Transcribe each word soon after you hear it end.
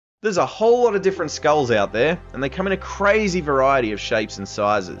There's a whole lot of different skulls out there, and they come in a crazy variety of shapes and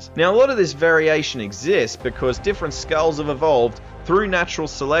sizes. Now, a lot of this variation exists because different skulls have evolved through natural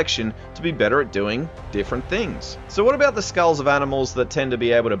selection to be better at doing different things. So what about the skulls of animals that tend to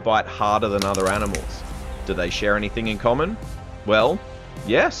be able to bite harder than other animals? Do they share anything in common? Well,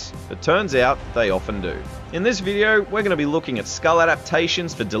 yes, it turns out they often do. In this video, we're going to be looking at skull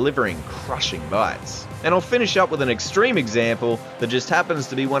adaptations for delivering crushing bites. And I'll finish up with an extreme example that just happens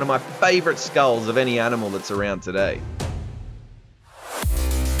to be one of my favourite skulls of any animal that's around today.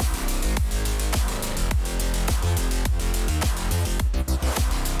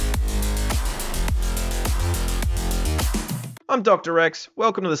 I'm Dr. X,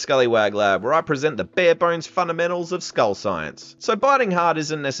 welcome to the Skullywag Lab, where I present the bare bones fundamentals of skull science. So biting hard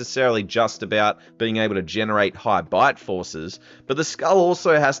isn't necessarily just about being able to generate high bite forces, but the skull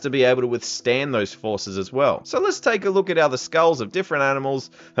also has to be able to withstand those forces as well. So let's take a look at how the skulls of different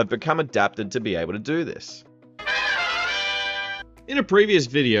animals have become adapted to be able to do this. In a previous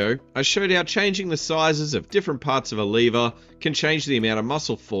video, I showed how changing the sizes of different parts of a lever can change the amount of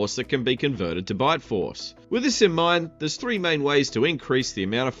muscle force that can be converted to bite force. With this in mind, there's three main ways to increase the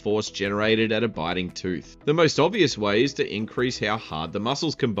amount of force generated at a biting tooth. The most obvious way is to increase how hard the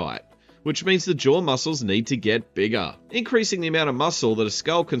muscles can bite, which means the jaw muscles need to get bigger. Increasing the amount of muscle that a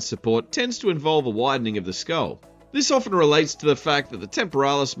skull can support tends to involve a widening of the skull. This often relates to the fact that the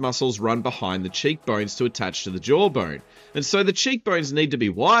temporalis muscles run behind the cheekbones to attach to the jawbone, and so the cheekbones need to be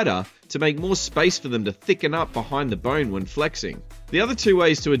wider to make more space for them to thicken up behind the bone when flexing. The other two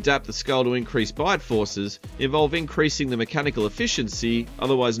ways to adapt the skull to increase bite forces involve increasing the mechanical efficiency,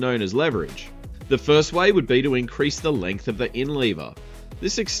 otherwise known as leverage. The first way would be to increase the length of the in lever.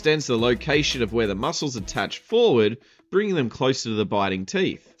 This extends the location of where the muscles attach forward, bringing them closer to the biting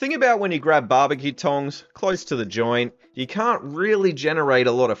teeth. Think about when you grab barbecue tongs close to the joint, you can't really generate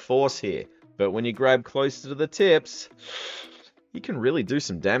a lot of force here, but when you grab closer to the tips, you can really do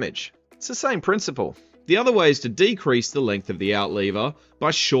some damage. It's the same principle. The other way is to decrease the length of the out lever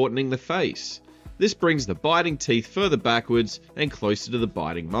by shortening the face. This brings the biting teeth further backwards and closer to the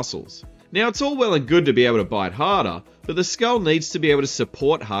biting muscles. Now, it's all well and good to be able to bite harder, but the skull needs to be able to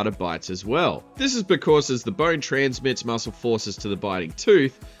support harder bites as well. This is because as the bone transmits muscle forces to the biting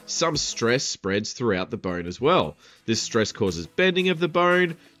tooth, some stress spreads throughout the bone as well. This stress causes bending of the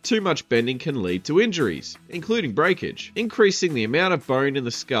bone. Too much bending can lead to injuries, including breakage. Increasing the amount of bone in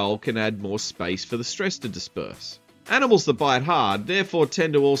the skull can add more space for the stress to disperse. Animals that bite hard therefore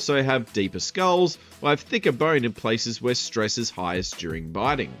tend to also have deeper skulls or have thicker bone in places where stress is highest during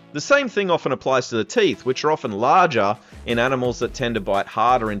biting. The same thing often applies to the teeth, which are often larger in animals that tend to bite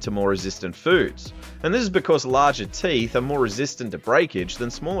harder into more resistant foods. And this is because larger teeth are more resistant to breakage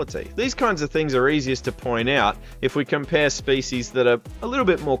than smaller teeth. These kinds of things are easiest to point out if we compare species that are a little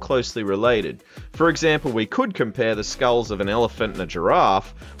bit more closely related. For example, we could compare the skulls of an elephant and a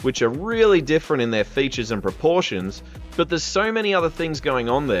giraffe, which are really different in their features and proportions, but there's so many other things going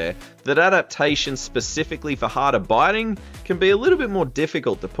on there that adaptations specifically for harder biting can be a little bit more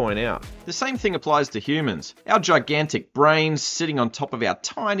difficult to point out. The same thing applies to humans. Our gigantic brains sitting on top of our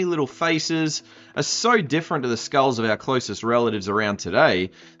tiny little faces are so different to the skulls of our closest relatives around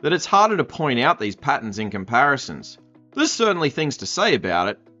today that it's harder to point out these patterns in comparisons. There's certainly things to say about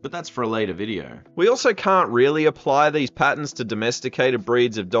it, but that's for a later video. We also can't really apply these patterns to domesticated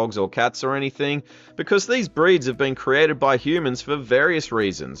breeds of dogs or cats or anything, because these breeds have been created by humans for various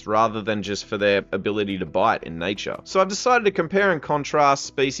reasons, rather than just for their ability to bite in nature. So I've decided to compare and contrast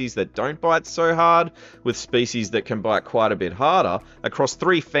species that don't bite so hard with species that can bite quite a bit harder across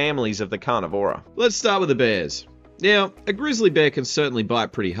three families of the carnivora. Let's start with the bears. Now, a grizzly bear can certainly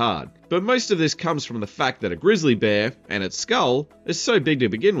bite pretty hard, but most of this comes from the fact that a grizzly bear, and its skull, is so big to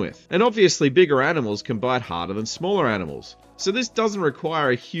begin with. And obviously bigger animals can bite harder than smaller animals, so this doesn't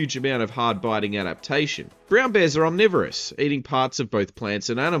require a huge amount of hard biting adaptation. Brown bears are omnivorous, eating parts of both plants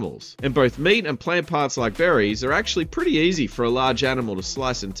and animals, and both meat and plant parts like berries are actually pretty easy for a large animal to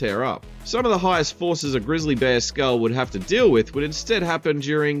slice and tear up. Some of the highest forces a grizzly bear's skull would have to deal with would instead happen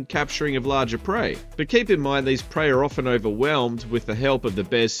during capturing of larger prey. But keep in mind these prey are often overwhelmed with the help of the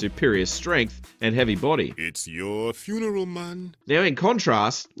bear's superior strength and heavy body. It's your funeral, man. Now in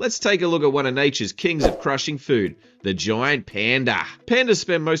contrast, let's take a look at one of nature's kings of crushing food, the giant panda. Pandas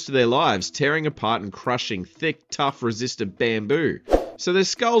spend most of their lives tearing apart and crushing thick, tough, resistant bamboo. So their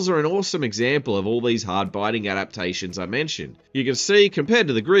skulls are an awesome example of all these hard biting adaptations I mentioned. You can see, compared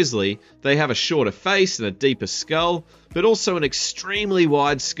to the grizzly, they have a shorter face and a deeper skull, but also an extremely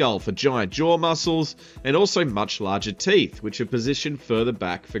wide skull for giant jaw muscles, and also much larger teeth, which are positioned further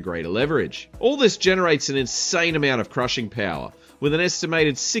back for greater leverage. All this generates an insane amount of crushing power, with an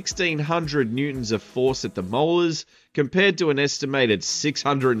estimated 1600 newtons of force at the molars, compared to an estimated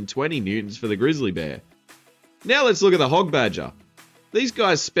 620 newtons for the grizzly bear. Now let's look at the hog badger. These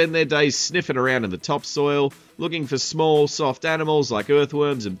guys spend their days sniffing around in the topsoil, looking for small, soft animals like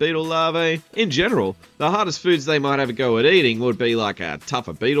earthworms and beetle larvae. In general, the hardest foods they might have a go at eating would be like a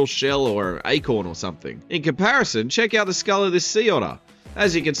tougher beetle shell or an acorn or something. In comparison, check out the skull of this sea otter.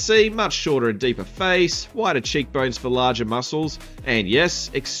 As you can see, much shorter and deeper face, wider cheekbones for larger muscles, and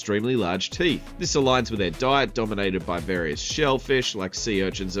yes, extremely large teeth. This aligns with their diet dominated by various shellfish like sea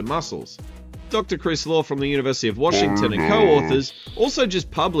urchins and mussels. Dr. Chris Law from the University of Washington and co-authors also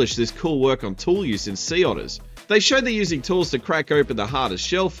just published this cool work on tool use in sea otters. They showed that using tools to crack open the hardest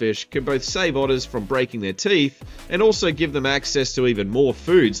shellfish can both save otters from breaking their teeth and also give them access to even more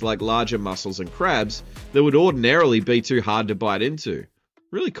foods like larger mussels and crabs that would ordinarily be too hard to bite into.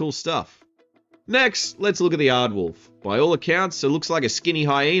 Really cool stuff. Next, let's look at the aardwolf. By all accounts, it looks like a skinny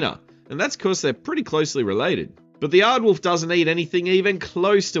hyena, and that's because they're pretty closely related. But the aardwolf doesn't eat anything even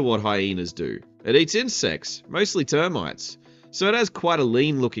close to what hyenas do. It eats insects, mostly termites, so it has quite a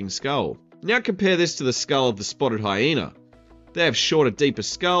lean looking skull. Now compare this to the skull of the spotted hyena. They have shorter, deeper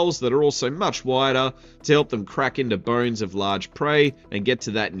skulls that are also much wider to help them crack into bones of large prey and get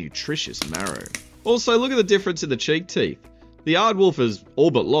to that nutritious marrow. Also, look at the difference in the cheek teeth. The aardwolf has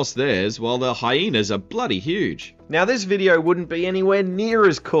all but lost theirs, while the hyenas are bloody huge. Now this video wouldn't be anywhere near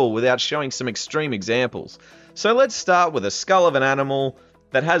as cool without showing some extreme examples. So let's start with a skull of an animal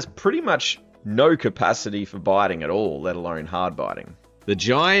that has pretty much no capacity for biting at all, let alone hard biting. The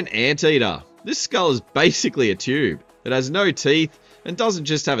giant anteater. This skull is basically a tube. It has no teeth and doesn't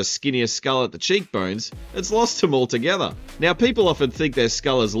just have a skinnier skull at the cheekbones, it's lost them altogether. Now people often think their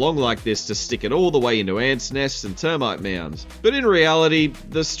skull is long like this to stick it all the way into ants' nests and termite mounds, but in reality,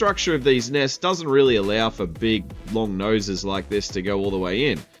 the structure of these nests doesn't really allow for big, long noses like this to go all the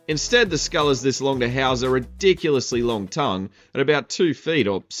way in. Instead, the skull is this long to house a ridiculously long tongue at about 2 feet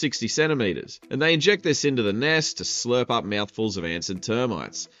or 60 centimeters, and they inject this into the nest to slurp up mouthfuls of ants and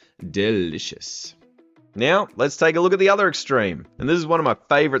termites. Delicious. Now, let's take a look at the other extreme, and this is one of my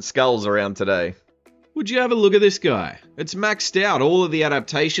favourite skulls around today. Would you have a look at this guy? It's maxed out all of the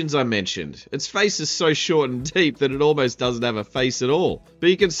adaptations I mentioned. Its face is so short and deep that it almost doesn't have a face at all. But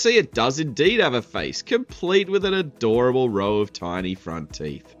you can see it does indeed have a face, complete with an adorable row of tiny front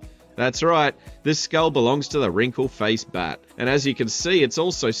teeth. That's right, this skull belongs to the wrinkle-faced bat, and as you can see, it's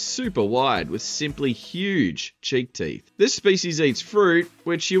also super wide with simply huge cheek teeth. This species eats fruit,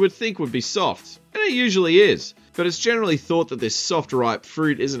 which you would think would be soft, and it usually is, but it's generally thought that this soft, ripe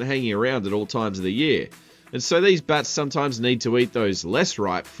fruit isn't hanging around at all times of the year. And so these bats sometimes need to eat those less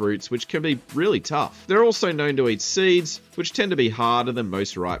ripe fruits, which can be really tough. They're also known to eat seeds, which tend to be harder than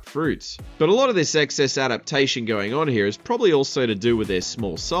most ripe fruits. But a lot of this excess adaptation going on here is probably also to do with their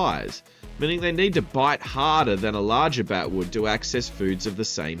small size, meaning they need to bite harder than a larger bat would to access foods of the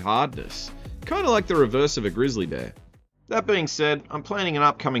same hardness. Kind of like the reverse of a grizzly bear. That being said, I'm planning an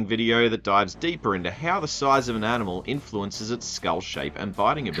upcoming video that dives deeper into how the size of an animal influences its skull shape and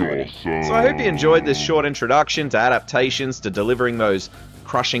biting ability. So I hope you enjoyed this short introduction to adaptations to delivering those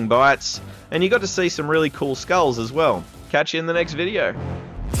crushing bites, and you got to see some really cool skulls as well. Catch you in the next video.